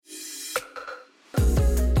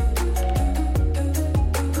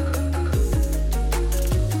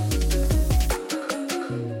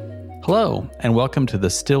Hello, and welcome to the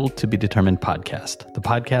Still to Be Determined podcast, the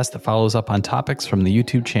podcast that follows up on topics from the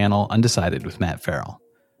YouTube channel Undecided with Matt Farrell.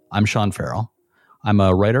 I'm Sean Farrell. I'm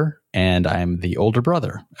a writer, and I'm the older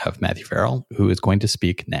brother of Matthew Farrell, who is going to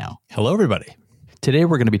speak now. Hello, everybody. Today,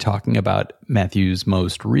 we're going to be talking about Matthew's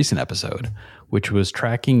most recent episode, which was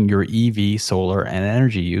tracking your EV, solar, and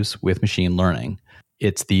energy use with machine learning.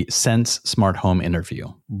 It's the Sense Smart Home interview.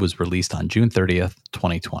 It was released on June 30th,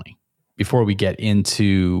 2020. Before we get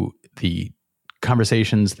into the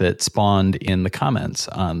conversations that spawned in the comments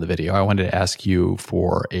on the video, I wanted to ask you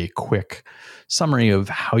for a quick summary of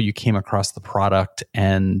how you came across the product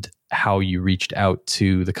and how you reached out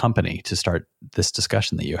to the company to start this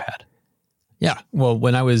discussion that you had. Yeah. Well,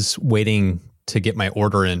 when I was waiting to get my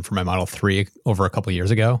order in for my Model 3 over a couple of years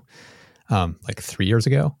ago, like 3 years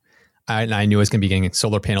ago, I knew I was going to be getting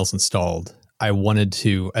solar panels installed. I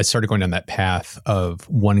started going down that path of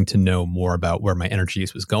wanting to know more about where my energy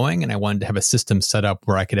use was going. And I wanted to have a system set up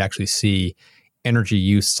where I could actually see energy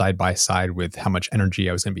use side by side with how much energy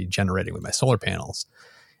I was going to be generating with my solar panels.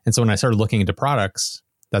 And so when I started looking into products,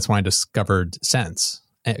 that's when I discovered Sense.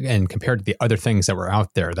 And compared to the other things that were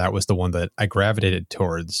out there, that was the one that I gravitated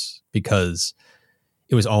towards because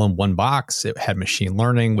it was all in one box. It had machine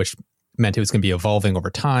learning, which meant it was going to be evolving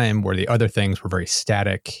over time, where the other things were very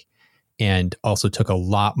static and also took a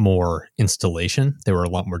lot more installation. They were a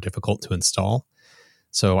lot more difficult to install.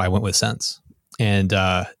 So I went with Sense. And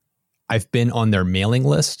I've been on their mailing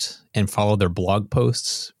list and followed their blog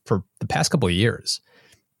posts for the past couple of years.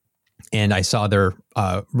 And I saw their,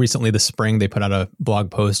 recently this spring, they put out a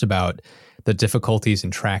blog post about the difficulties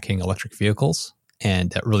in tracking electric vehicles.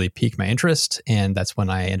 And that really piqued my interest. And that's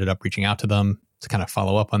when I ended up reaching out to them to kind of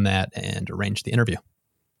follow up on that and arrange the interview.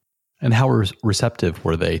 And how receptive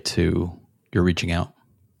were they to your reaching out?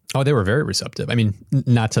 Oh, they were very receptive. I mean,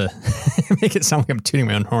 not to make it sound like I'm tooting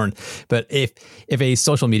my own horn, but if a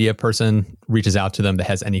social media person reaches out to them that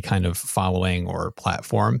has any kind of following or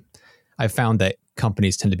platform, I've found that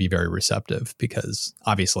companies tend to be very receptive because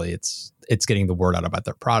obviously it's getting the word out about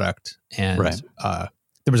their product. And right.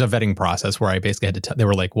 There was a vetting process where I basically had to they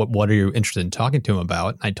were like, what are you interested in talking to them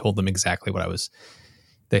about? I told them exactly what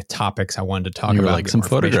the topics I wanted to talk about. You were like, some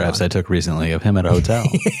photographs I took recently of him at a hotel.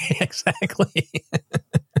 Exactly.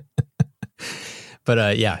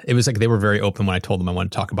 But yeah, it was like they were very open when I told them I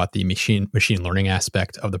wanted to talk about the machine learning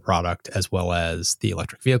aspect of the product as well as the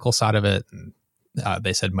electric vehicle side of it. And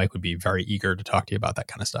they said Mike would be very eager to talk to you about that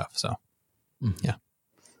kind of stuff. So, yeah.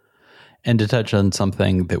 And to touch on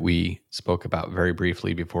something that we spoke about very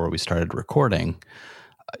briefly before we started recording,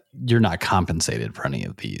 you're not compensated for any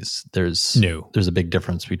of these. There's a big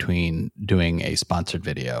difference between doing a sponsored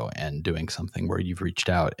video and doing something where you've reached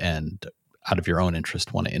out and out of your own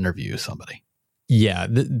interest want to interview somebody. Yeah,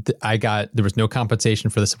 there was no compensation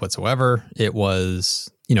for this whatsoever. It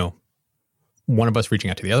was, one of us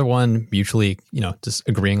reaching out to the other one, mutually, just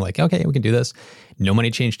agreeing like, okay, we can do this. No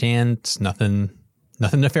money changed hands, nothing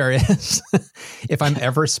nefarious. If I'm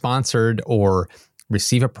ever sponsored or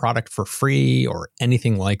receive a product for free or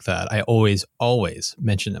anything like that, I always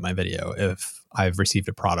mention in my video if I've received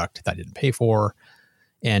a product that I didn't pay for.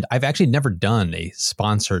 And I've actually never done a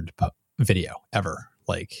sponsored video ever,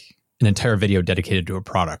 like an entire video dedicated to a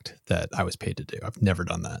product that I was paid to do. I've never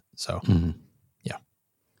done that. So, yeah.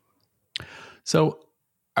 So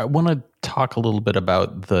I want to talk a little bit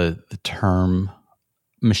about the term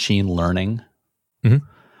machine learning.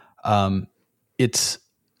 Mm-hmm.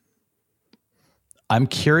 I'm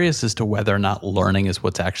curious as to whether or not learning is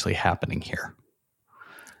what's actually happening here.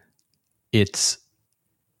 It's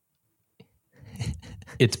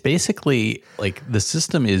basically like the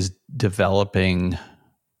system is developing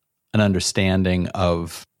an understanding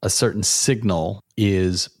of a certain signal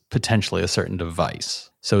is potentially a certain device.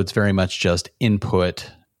 So it's very much just input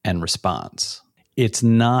and response. It's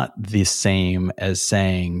not the same as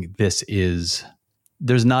saying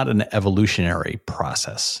there's not an evolutionary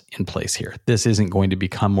process in place here. This isn't going to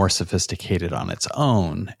become more sophisticated on its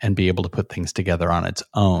own and be able to put things together on its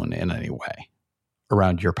own in any way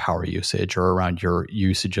around your power usage or around your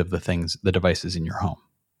usage of the devices in your home.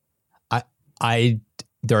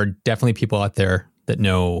 There are definitely people out there that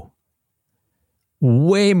know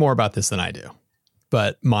way more about this than I do.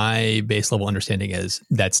 But my base level understanding is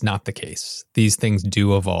that's not the case. These things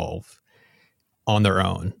do evolve on their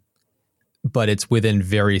own, but it's within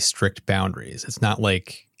very strict boundaries. It's not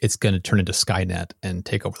like it's going to turn into Skynet and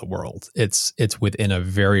take over the world. It's within a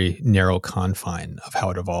very narrow confine of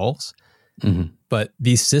how it evolves. Mm-hmm. But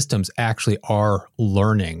these systems actually are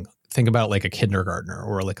learning. Think about it like a kindergartner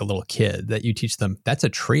or like a little kid that you teach them. That's a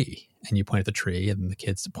tree. and you point at the tree, and the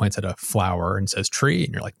kid points at a flower and says tree,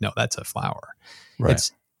 and you're like, no, that's a flower.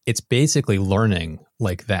 Right. It's basically learning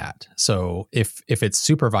like that. So if it's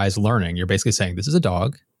supervised learning, you're basically saying, this is a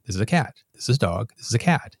dog, this is a cat, this is a dog, this is a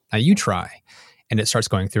cat. Now you try. And it starts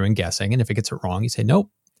going through and guessing. And if it gets it wrong, you say, nope.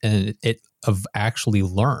 And it actually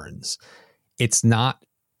learns. It's not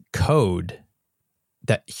code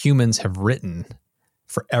that humans have written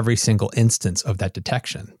for every single instance of that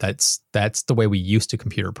detection. That's the way we used to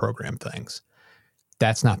computer program things.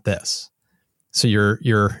 That's not this. So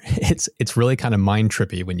it's really kind of mind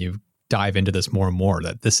trippy when you dive into this more and more,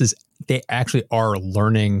 that they actually are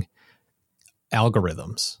learning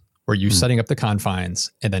algorithms where you're setting up the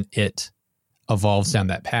confines and then it evolves down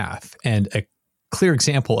that path. And a clear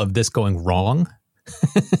example of this going wrong,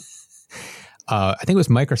 I think it was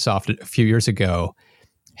Microsoft a few years ago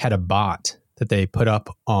had a bot that they put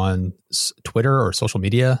up on Twitter or social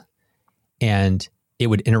media, and it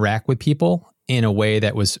would interact with people in a way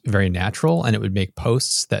that was very natural, and it would make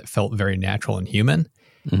posts that felt very natural and human.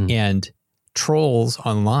 Mm-hmm. And trolls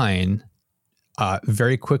online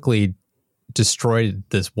very quickly destroyed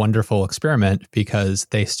this wonderful experiment because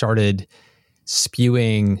they started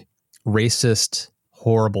spewing racist,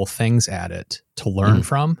 horrible things at it to learn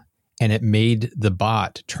from, and it made the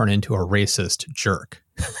bot turn into a racist jerk.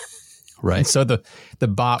 Right. And so the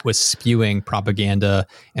bot was spewing propaganda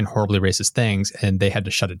and horribly racist things, and they had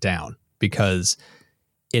to shut it down because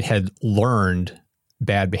it had learned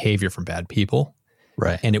bad behavior from bad people.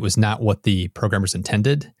 Right. And it was not what the programmers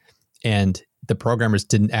intended. And the programmers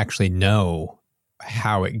didn't actually know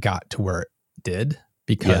how it got to where it did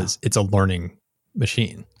because it's a learning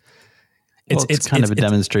machine. It's kind of a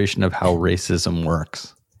demonstration of how racism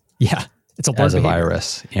works. Yeah. It's a as a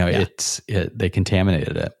virus. They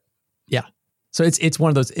contaminated it. Yeah. So it's one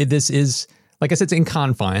of those, this is, like I said, it's in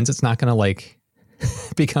confines. It's not going to like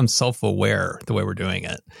become self-aware the way we're doing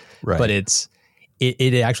it. Right. But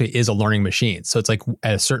it actually is a learning machine. So it's like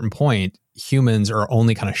at a certain point, humans are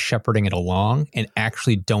only kind of shepherding it along and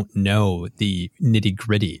actually don't know the nitty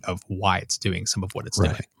gritty of why it's doing some of what it's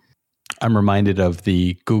doing. I'm reminded of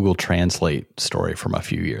the Google Translate story from a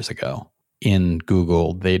few years ago. In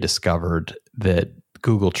Google, they discovered that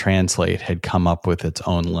Google Translate had come up with its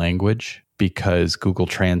own language because Google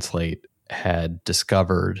Translate had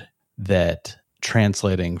discovered that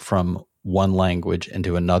translating from one language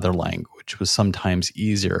into another language was sometimes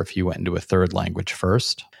easier if you went into a third language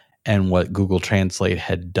first. And what Google Translate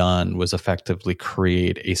had done was effectively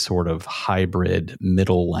create a sort of hybrid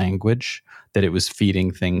middle language that it was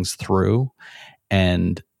feeding things through.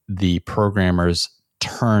 And the programmers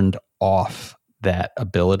turned off that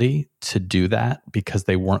ability to do that because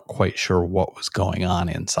they weren't quite sure what was going on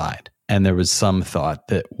inside. And there was some thought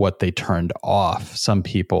that what they turned off, some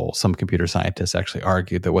computer scientists actually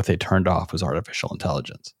argued that what they turned off was artificial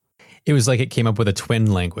intelligence. It was like it came up with a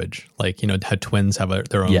twin language, like, how twins have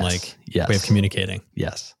their own way of communicating.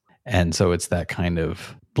 Yes. And so it's that kind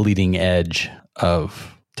of bleeding edge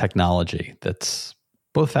of technology that's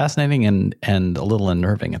both fascinating and a little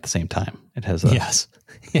unnerving at the same time. It has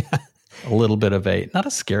a little bit of not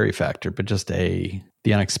a scary factor, but just the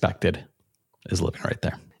unexpected is living right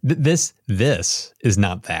there. This is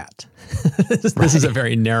not that. This is a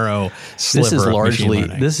very narrow sliver. This is largely. Of machine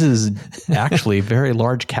learning. This is actually very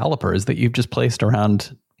large calipers that you've just placed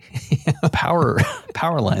around power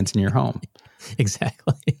lines in your home.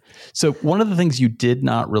 Exactly. So one of the things you did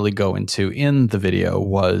not really go into in the video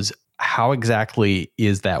was how exactly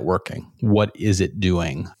is that working? What is it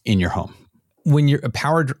doing in your home? When your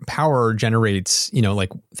power generates,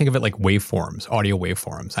 think of it like waveforms, audio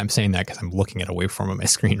waveforms. I'm saying that because I'm looking at a waveform on my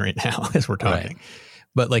screen right now as we're talking.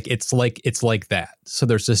 Right. But it's like that. So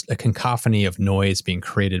there's just a cacophony of noise being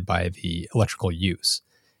created by the electrical use.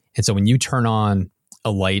 And so when you turn on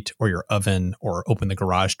a light or your oven or open the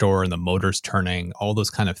garage door and the motor's turning, all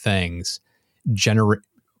those kind of things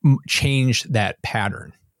change that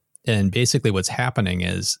pattern. And basically what's happening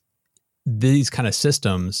is these kind of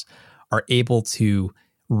systems are able to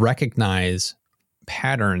recognize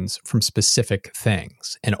patterns from specific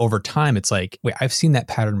things. And over time, it's like, wait, I've seen that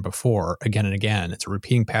pattern before again and again. It's a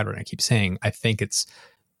repeating pattern. I keep saying, I think it's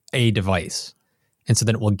a device. And so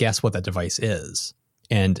then it will guess what that device is.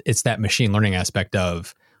 And it's that machine learning aspect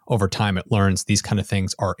of over time, it learns these kind of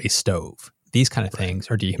things are a stove. These kind of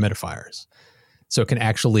things are dehumidifiers. So it can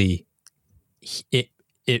actually,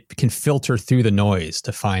 it can filter through the noise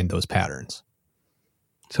to find those patterns.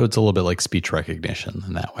 So it's a little bit like speech recognition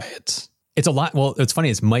in that way. It's a lot. Well, it's funny.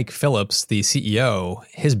 It's Mike Phillips, the CEO.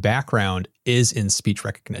 His background is in speech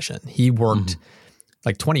recognition. He worked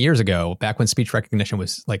like 20 years ago, back when speech recognition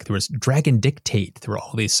was like, there was Dragon Dictate, there were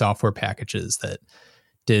all these software packages that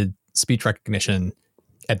did speech recognition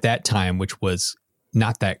at that time, which was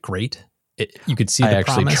not that great. You could see the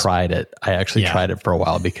promise. Tried it. I actually tried it for a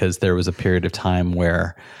while because there was a period of time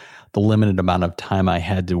where the limited amount of time I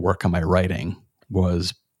had to work on my writing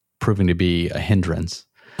was proving to be a hindrance.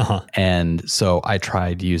 And so I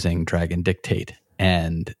tried using Dragon Dictate,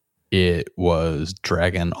 and it was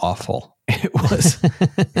dragon awful.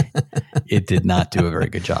 It did not do a very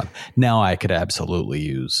good job. Now I could absolutely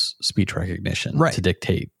use speech recognition to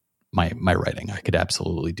dictate my writing. I could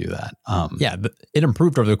absolutely do that. It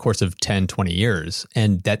improved over the course of 10, 20 years.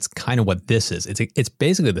 And that's kind of what this is. It's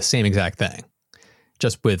basically the same exact thing,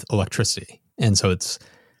 just with electricity. And so it's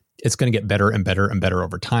going to get better and better and better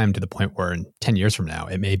over time, to the point where in 10 years from now,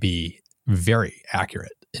 it may be very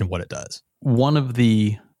accurate in what it does. One of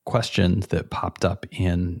the questions that popped up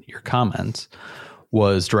in your comments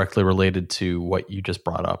was directly related to what you just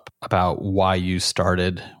brought up about why you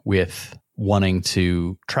started with wanting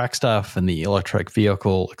to track stuff and the electric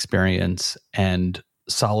vehicle experience. And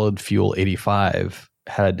Solid Fuel 85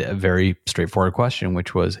 had a very straightforward question,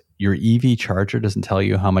 which was, your EV charger doesn't tell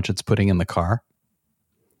you how much it's putting in the car?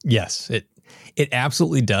 Yes, it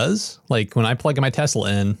absolutely does. Like when I plug in my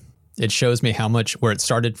Tesla in, it shows me how much, where it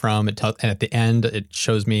started from, and at the end, it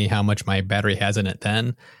shows me how much my battery has in it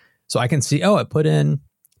then. So I can see, it put in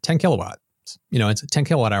 10 kilowatts. It's 10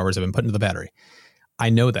 kilowatt hours have been put into the battery. I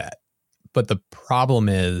know that. But the problem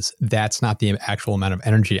is that's not the actual amount of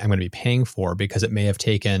energy I'm going to be paying for, because it may have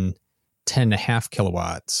taken 10.5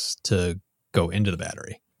 kilowatts to go into the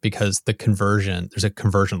battery, because there's a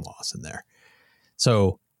conversion loss in there.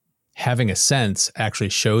 So having a sense actually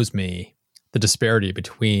shows me the disparity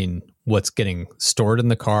between what's getting stored in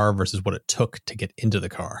the car versus what it took to get into the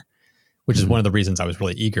car, which is one of the reasons I was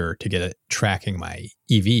really eager to get it tracking my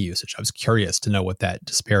EV usage. I was curious to know what that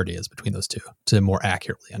disparity is between those two, to more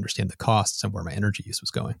accurately understand the costs and where my energy use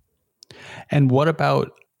was going. And what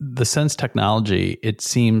about the Sense technology? It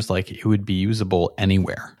seems like it would be usable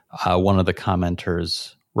anywhere. One of the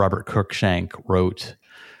commenters, Robert Cruikshank, wrote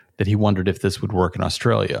that he wondered if this would work in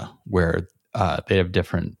Australia, where they have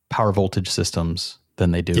different power voltage systems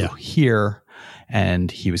than they do here.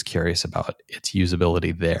 And he was curious about its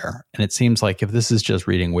usability there. And it seems like if this is just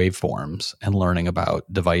reading waveforms and learning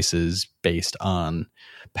about devices based on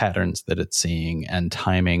patterns that it's seeing and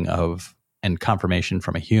timing of, and confirmation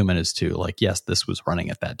from a human as to like, yes, this was running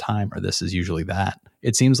at that time, or this is usually that.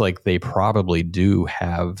 It seems like they probably do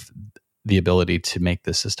have the ability to make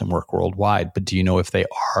the system work worldwide. But do you know if they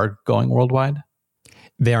are going worldwide?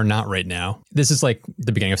 They are not right now. This is like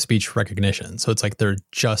the beginning of speech recognition. So it's like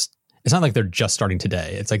it's not like they're just starting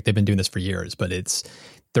today. It's like they've been doing this for years, but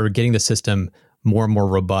they're getting the system more and more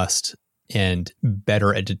robust and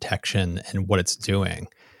better at detection and what it's doing.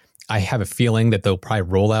 I have a feeling that they'll probably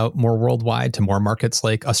roll out more worldwide to more markets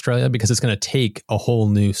like Australia, because it's going to take a whole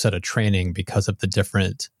new set of training because of the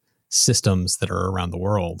different systems that are around the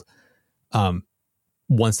world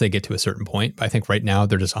once they get to a certain point. But I think right now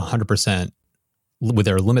they're just 100% with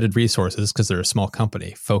their limited resources, because they're a small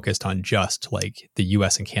company, focused on just like the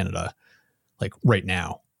US and Canada, like right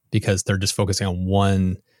now, because they're just focusing on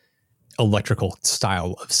one electrical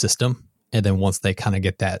style of system. And then once they kind of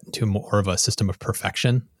get that to more of a system of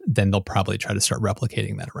perfection, then they'll probably try to start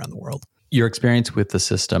replicating that around the world. Your experience with the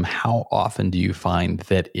system, how often do you find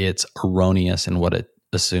that it's erroneous in what it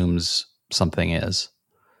assumes something is?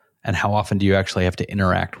 And how often do you actually have to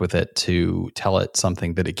interact with it to tell it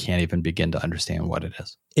something that it can't even begin to understand what it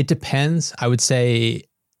is? It depends. I would say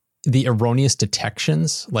the erroneous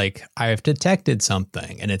detections, like I have detected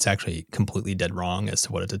something and it's actually completely dead wrong as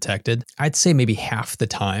to what it detected. I'd say maybe half the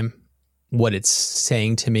time what it's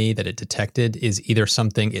saying to me that it detected is either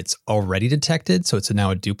something it's already detected, so it's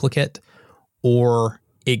now a duplicate, or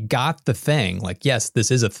it got the thing, like, yes, this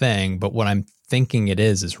is a thing, but what I'm thinking it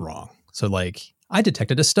is wrong. So like, I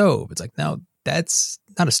detected a stove. It's like, no, that's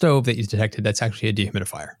not a stove that you detected. That's actually a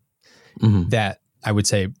dehumidifier. Mm-hmm. That I would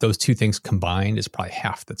say those two things combined is probably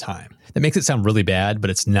half the time. That makes it sound really bad, but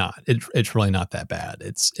it's not. It's really not that bad.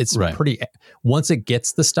 It's right. Pretty, once it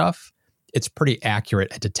gets the stuff, it's pretty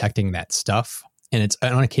accurate at detecting that stuff. And it's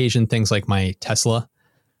on occasion things like my Tesla,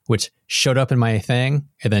 which showed up in my thing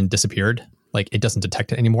and then disappeared. Like it doesn't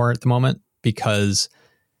detect it anymore at the moment because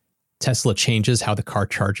Tesla changes how the car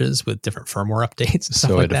charges with different firmware updates. And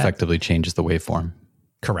stuff so like it effectively changes the waveform.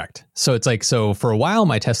 Correct. So it's like, so for a while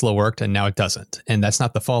my Tesla worked and now it doesn't. And that's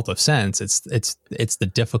not the fault of Sense. It's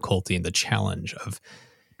the difficulty and the challenge of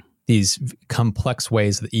these complex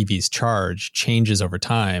ways that EVs charge changes over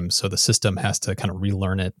time. So the system has to kind of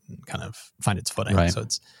relearn it and kind of find its footing. Right. So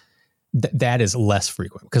it's that is less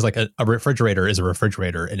frequent because like a refrigerator is a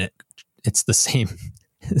refrigerator and it's the same.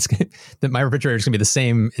 My refrigerator is going to be the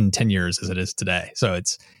same in 10 years as it is today. So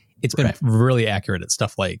it's been really accurate at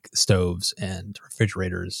stuff like stoves and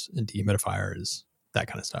refrigerators and dehumidifiers, that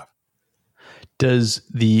kind of stuff. Does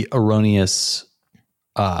the erroneous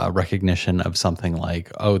recognition of something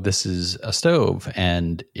like, oh, this is a stove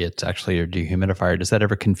and it's actually a dehumidifier, does that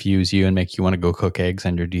ever confuse you and make you want to go cook eggs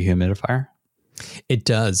on your dehumidifier? It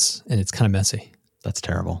does, and it's kind of messy. That's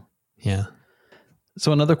terrible. Yeah.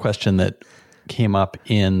 So another question that came up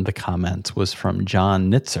in the comments was from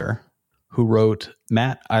John Nitzer, who wrote,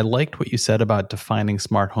 Matt, I liked what you said about defining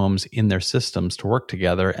smart homes in their systems to work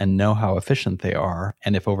together and know how efficient they are,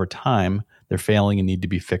 and if over time they're failing and need to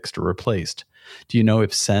be fixed or replaced. Do you know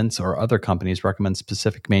if Sense or other companies recommend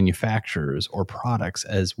specific manufacturers or products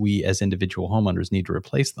as we as individual homeowners need to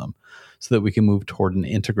replace them so that we can move toward an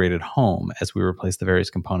integrated home as we replace the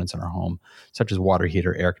various components in our home, such as water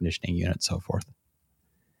heater, air conditioning unit, so forth?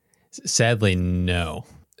 Sadly, no.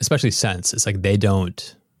 Especially Sense. It's like they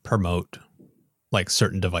don't promote like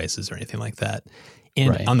certain devices or anything like that.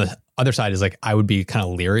 And on the other side is like, I would be kind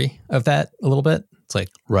of leery of that a little bit. It's like,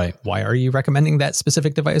 why are you recommending that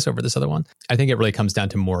specific device over this other one? I think it really comes down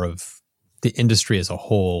to more of the industry as a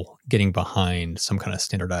whole getting behind some kind of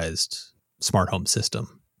standardized smart home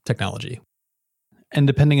system technology. And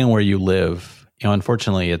depending on where you live,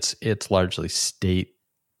 unfortunately, it's largely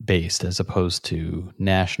state-based as opposed to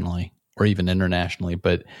nationally or even internationally.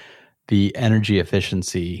 But the energy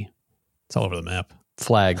efficiency, it's all over the map.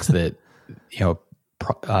 Flags that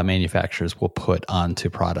manufacturers will put onto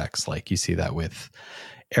products, like you see that with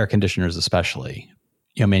air conditioners, especially.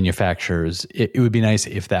 Manufacturers. It would be nice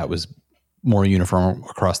if that was more uniform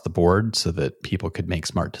across the board, so that people could make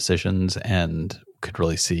smart decisions and could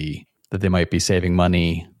really see that they might be saving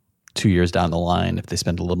money 2 years down the line if they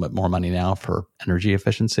spend a little bit more money now for energy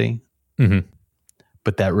efficiency. Mm-hmm.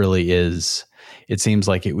 But that really is, it seems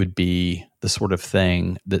like it would be the sort of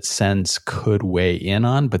thing that Sense could weigh in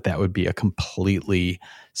on, but that would be a completely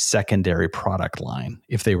secondary product line.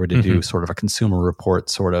 If they were to do sort of a consumer report,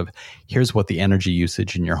 sort of, here's what the energy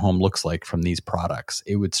usage in your home looks like from these products,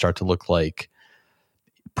 it would start to look like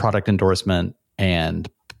product endorsement and,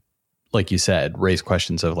 like you said, raise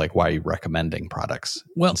questions of like, why are you recommending products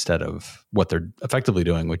instead of what they're effectively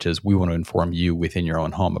doing, which is we want to inform you within your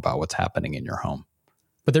own home about what's happening in your home.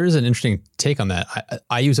 But there is an interesting take on that.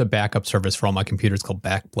 I use a backup service for all my computers called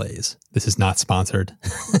Backblaze. This is not sponsored.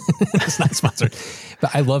 It's not sponsored.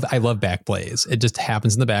 But I love Backblaze. It just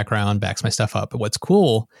happens in the background, backs my stuff up. But what's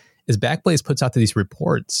cool is Backblaze puts out these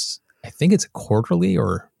reports. I think it's quarterly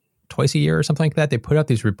or twice a year or something like that. They put out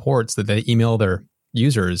these reports that they email their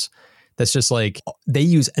users. That's just like, they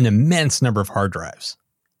use an immense number of hard drives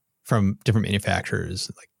from different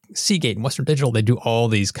manufacturers, like Seagate and Western Digital. They do all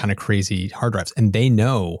these kind of crazy hard drives, and they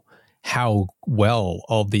know how well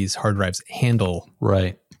all these hard drives handle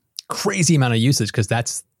crazy amount of usage because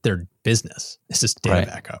that's their business. It's just data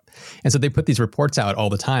backup. And so they put these reports out all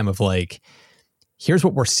the time of like, here's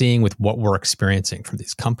what we're seeing with what we're experiencing from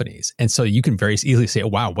these companies. And so you can very easily say, oh,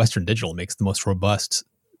 wow, Western Digital makes the most robust.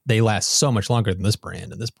 They last so much longer than this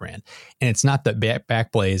brand and this brand. And it's not that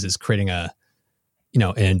Backblaze is creating an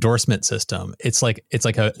endorsement system. It's like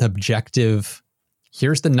an objective,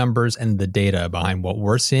 here's the numbers and the data behind what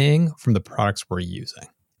we're seeing from the products we're using.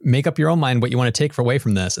 Make up your own mind what you want to take away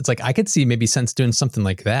from this. It's like, I could see maybe Sense doing something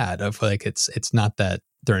like that of like, it's not that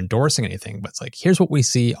they're endorsing anything, but it's like, here's what we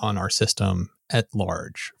see on our system at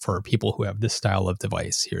large for people who have this style of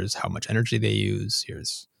device. Here's how much energy they use.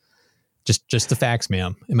 Here's just the facts,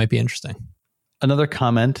 ma'am. It might be interesting. Another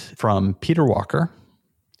comment from Peter Walker.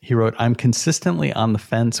 He wrote, I'm consistently on the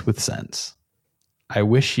fence with Sense. I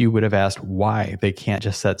wish you would have asked why they can't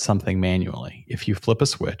just set something manually. If you flip a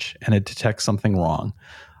switch and it detects something wrong,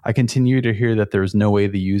 I continue to hear that there's no way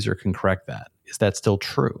the user can correct that. Is that still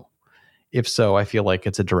true? If so, I feel like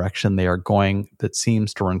it's a direction they are going that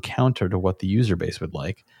seems to run counter to what the user base would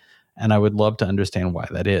like. And I would love to understand why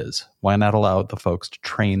that is. Why not allow the folks to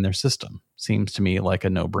train their system? Seems to me like a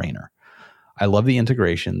no-brainer. I love the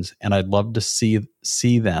integrations, and I'd love to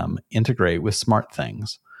see them integrate with smart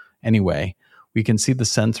things. Anyway, can we see the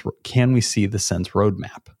Sense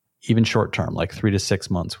roadmap? Even short term, like 3 to 6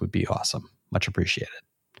 months would be awesome. Much appreciated.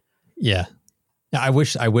 Yeah. I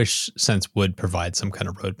wish Sense would provide some kind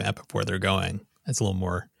of roadmap of where they're going. It's a little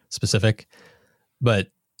more specific. But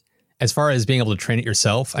as far as being able to train it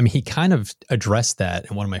yourself, I mean, he kind of addressed that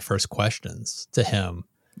in one of my first questions to him.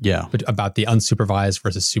 Yeah. But about the unsupervised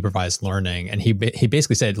versus supervised learning. And he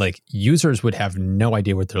basically said, like, users would have no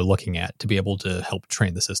idea what they're looking at to be able to help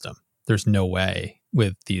train the system. There's no way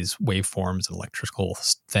with these waveforms and electrical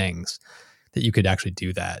things that you could actually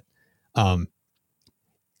do that.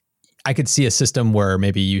 I could see a system where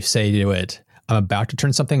maybe you say to it, I'm about to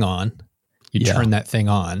turn something on. You turn that thing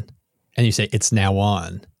on and you say, it's now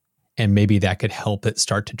on. And maybe that could help it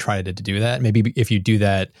start to try to do that. Maybe if you do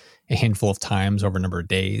that a handful of times over a number of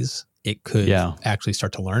days, it could actually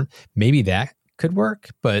start to learn. Maybe that could work,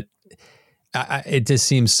 but it just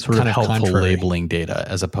seems sort kind of of helpful contrary. labeling data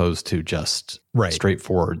as opposed to just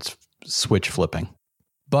straightforward switch flipping.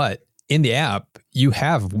 But in the app, you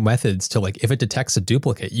have methods to, like, if it detects a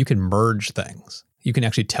duplicate, you can merge things. You can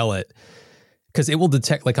actually tell it, because it will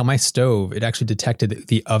detect, like on my stove, it actually detected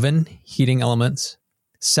the oven heating elements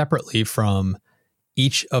separately from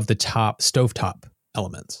each of the stovetop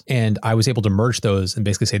elements. And I was able to merge those and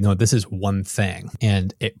basically say, no, this is one thing.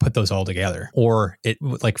 And it put those all together. Or it,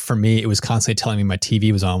 like for me, it was constantly telling me my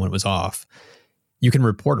TV was on when it was off. You can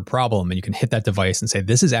report a problem and you can hit that device and say,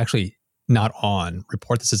 this is actually not on.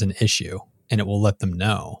 Report this as an issue. And it will let them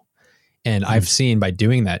know. And I've seen by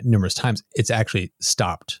doing that numerous times, it's actually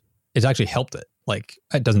stopped. It's actually helped it. Like,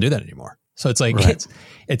 it doesn't do that anymore. So it's like,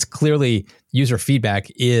 it's clearly user feedback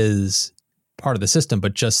is part of the system,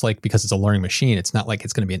 but just like, because it's a learning machine, it's not like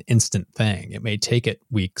it's going to be an instant thing. It may take it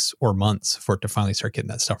weeks or months for it to finally start getting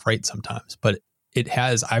that stuff right sometimes, but it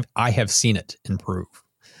has, I have seen it improve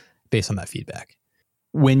based on that feedback.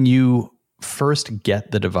 When you first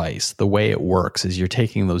get the device, the way it works is you're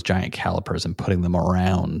taking those giant calipers and putting them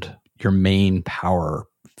around your main power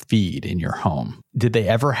feed in your home. Did they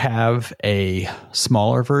ever have a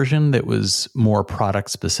smaller version that was more product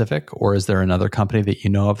specific, or is there another company that you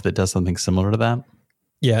know of that does something similar to that?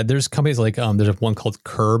 Yeah, there's companies like, there's one called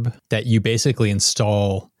Curb that you basically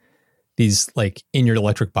install these, like, in your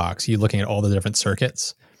electric box. You're looking at all the different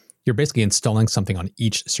circuits. You're basically installing something on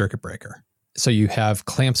each circuit breaker. So you have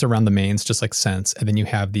clamps around the mains, just like Sense, and then you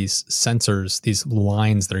have these sensors, these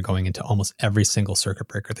lines that are going into almost every single circuit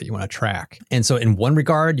breaker that you want to track. And so in one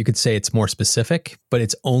regard, you could say it's more specific, but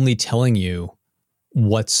it's only telling you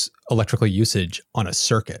what's electrical usage on a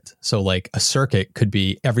circuit. So like a circuit could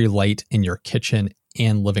be every light in your kitchen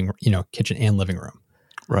and living room.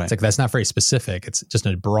 Right. It's like, that's not very specific. It's just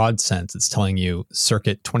in a broad sense. It's telling you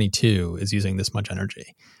circuit 22 is using this much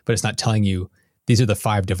energy, but it's not telling you these are the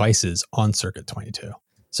 5 devices on circuit 22.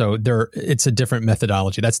 So it's a different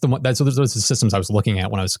methodology. That's those are the systems I was looking at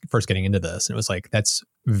when I was first getting into this. And it was like, that's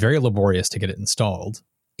very laborious to get it installed.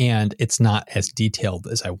 And it's not as detailed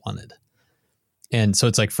as I wanted. And so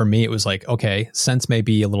it's like, for me, it was like, okay, Sense may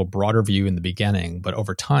be a little broader view in the beginning, but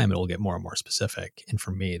over time, it'll get more and more specific. And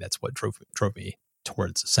for me, that's what drove me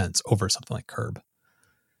towards Sense over something like Curb.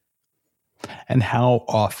 And how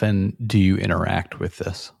often do you interact with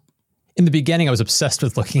this? In the beginning, I was obsessed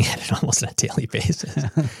with looking at it almost on a daily basis.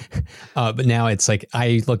 But now it's like,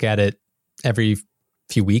 I look at it every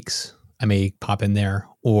few weeks. I may pop in there,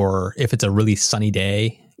 or if it's a really sunny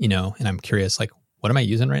day, and I'm curious, like, what am I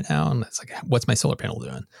using right now? And it's like, what's my solar panel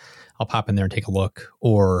doing? I'll pop in there and take a look.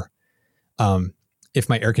 Or if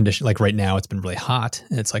my air conditioning, like right now, it's been really hot.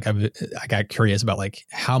 And it's like, I got curious about, like,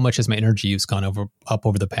 how much has my energy use gone up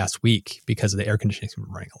over the past week because of the air conditioning's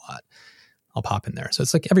been running a lot. I'll pop in there. So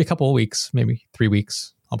it's like every couple of weeks, maybe 3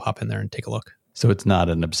 weeks, I'll pop in there and take a look. So it's not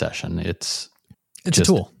an obsession. It's a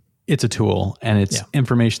tool. It's a tool, and it's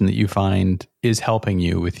information that you find is helping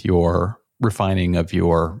you with your refining of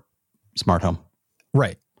your smart home.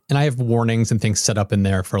 Right. And I have warnings and things set up in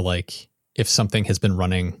there for, like, if something has been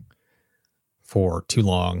running for too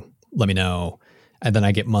long, let me know. And then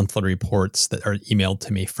I get monthly reports that are emailed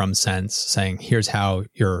to me from Sense saying, here's how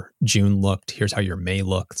your June looked. Here's how your May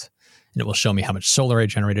looked. And it will show me how much solar I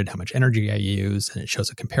generated, how much energy I used, and it shows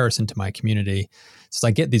a comparison to my community. So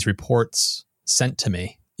I get these reports sent to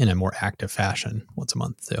me in a more active fashion once a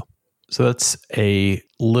month too. So that's a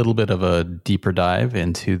little bit of a deeper dive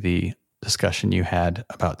into the discussion you had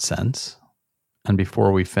about Sense. And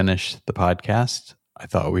before we finish the podcast, I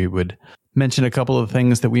thought we would mention a couple of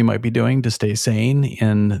things that we might be doing to stay sane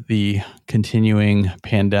in the continuing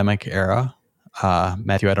pandemic era.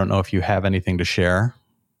 Matthew, I don't know if you have anything to share.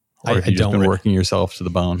 Or if you've just been working yourself to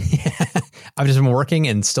the bone. Yeah. I've just been working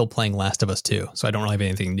and still playing Last of Us 2, so I don't really have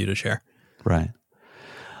anything new to share. Right.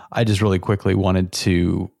 I just really quickly wanted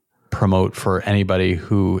to promote for anybody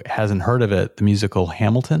who hasn't heard of it, the musical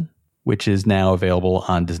Hamilton, which is now available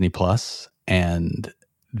on Disney Plus. And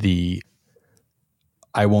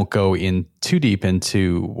I won't go in too deep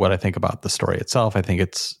into what I think about the story itself. I think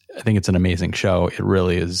it's an amazing show. It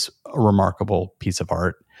really is a remarkable piece of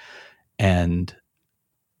art. And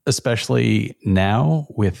especially now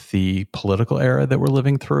with the political era that we're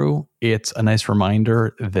living through, it's a nice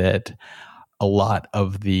reminder that a lot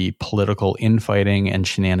of the political infighting and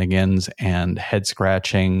shenanigans and head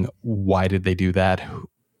scratching, why did they do that?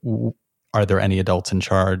 Are there any adults in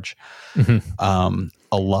charge? A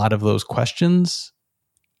lot of those questions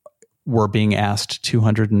were being asked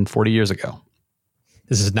 240 years ago.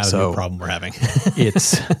 This is not a new problem we're having.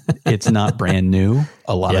 It's not brand new.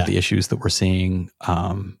 A lot of the issues that we're seeing,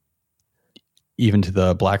 even to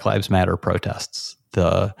the Black Lives Matter protests,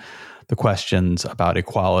 the questions about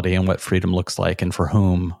equality and what freedom looks like and for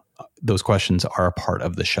whom, those questions are a part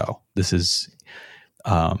of the show. This is,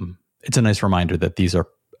 it's a nice reminder that these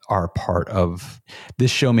are part of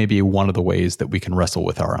this show. May be one of the ways that we can wrestle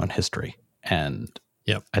with our own history. And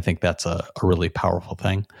I think that's a really powerful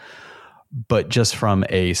thing. But just from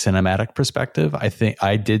a cinematic perspective, I think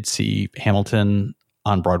I did see Hamilton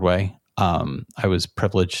on Broadway. I was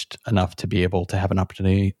privileged enough to be able to have an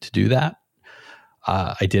opportunity to do that.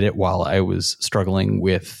 I did it while I was struggling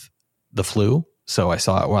with the flu. So I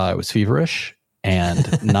saw it while I was feverish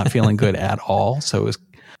and not feeling good at all. So it was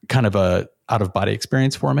kind of a out of body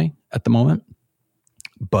experience for me at the moment.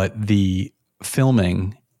 But the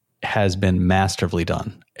filming has been masterfully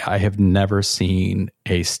done. I have never seen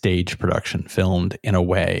a stage production filmed in a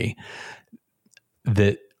way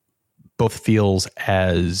that both feels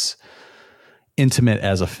as intimate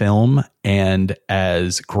as a film and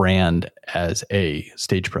as grand as a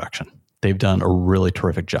stage production. They've done a really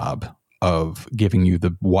terrific job of giving you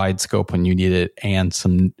the wide scope when you need it and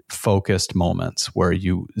some focused moments where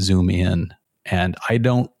you zoom in. And I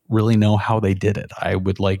don't really know how they did it. I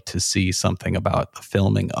would like to see something about the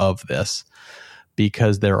filming of this,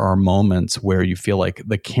 because there are moments where you feel like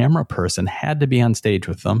the camera person had to be on stage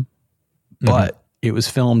with them, but it was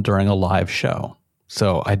filmed during a live show.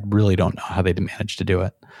 So I really don't know how they managed to do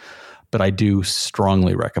it. But I do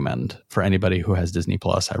strongly recommend for anybody who has Disney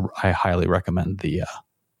Plus, I highly recommend the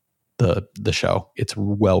show. It's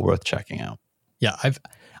well worth checking out. Yeah,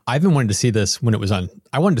 I've been wanting to see this when it was on.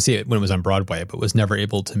 I wanted to see it when it was on Broadway, but was never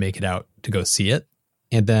able to make it out to go see it.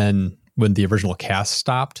 And then when the original cast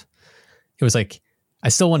stopped, it was like I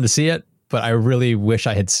still wanted to see it, but I really wish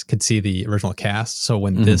I could see the original cast. So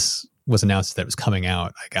when this was announced that it was coming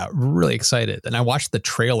out, I got really excited. And I watched the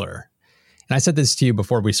trailer. And I said this to you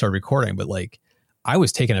before we started recording, but like I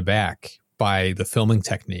was taken aback by the filming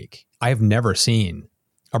technique. I have never seen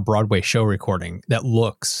a Broadway show recording that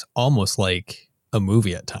looks almost like a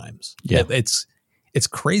movie at times. Yeah. It's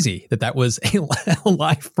crazy that was a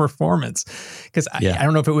live performance. Because I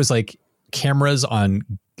don't know if it was like cameras on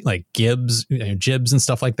like jibs and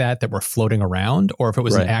stuff like that were floating around, or if it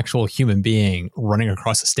was an actual human being running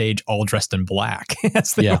across the stage all dressed in black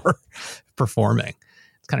as they were performing.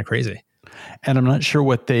 It's kind of crazy. And I'm not sure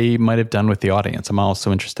what they might have done with the audience. I'm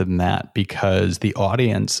also interested in that, because the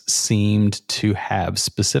audience seemed to have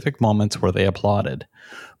specific moments where they applauded,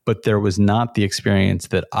 but there was not the experience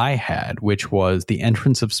that I had, which was the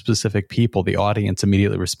entrance of specific people. The audience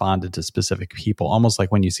immediately responded to specific people, almost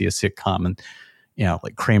like when you see a sitcom and,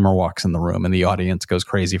 like Kramer walks in the room and the audience goes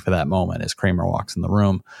crazy for that moment as Kramer walks in the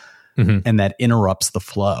room. And that interrupts the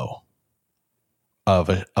flow of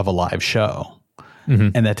a live show.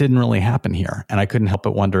 And that didn't really happen here. And I couldn't help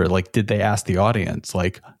but wonder, like, did they ask the audience,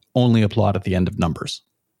 like, only applaud at the end of numbers?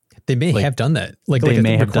 They may have done that. They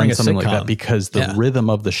may have done something like that, because the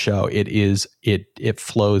rhythm of the show, it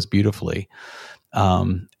flows beautifully.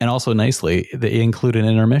 And also nicely, they include an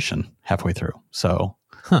intermission halfway through. So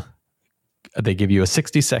they give you a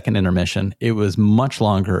 60-second intermission. It was much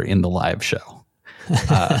longer in the live show.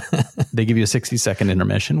 They give you a 60-second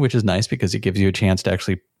intermission, which is nice because it gives you a chance to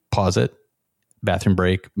actually pause it, bathroom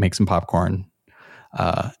break, make some popcorn,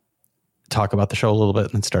 talk about the show a little bit,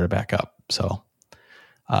 and then start it back up. So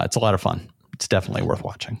it's a lot of fun. It's definitely worth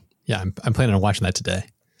watching. Yeah, I'm planning on watching that today.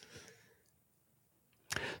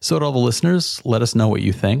 So to all the listeners, let us know what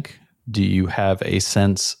you think. Do you have a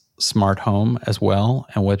Sense smart home as well,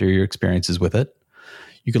 and what are your experiences with it?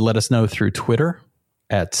 You could let us know through Twitter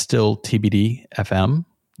at StillTBDFM.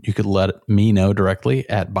 You could let me know directly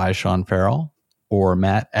at by Sean Farrell, or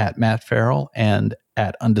Matt at Matt Farrell, and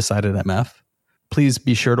at UndecidedMF. Please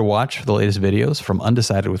be sure to watch the latest videos from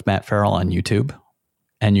Undecided with Matt Farrell on YouTube.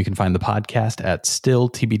 And you can find the podcast at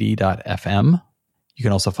stilltbd.fm. You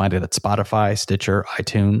can also find it at Spotify, Stitcher,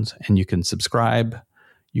 iTunes, and you can subscribe,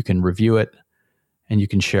 you can review it, and you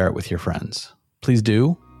can share it with your friends. Please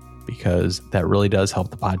do, because that really does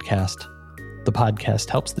help the podcast. The podcast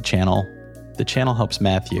helps the channel helps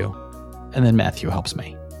Matthew, and then Matthew helps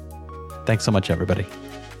me. Thanks so much, everybody.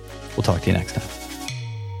 We'll talk to you next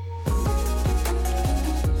time.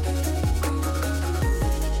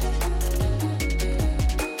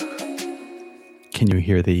 Can you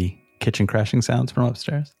hear the kitchen crashing sounds from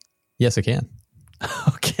upstairs? Yes, I can.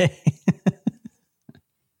 Okay.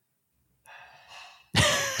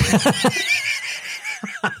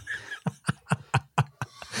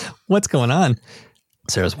 What's going on?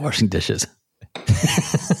 Sarah's washing dishes.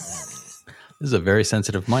 This is a very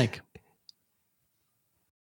sensitive mic.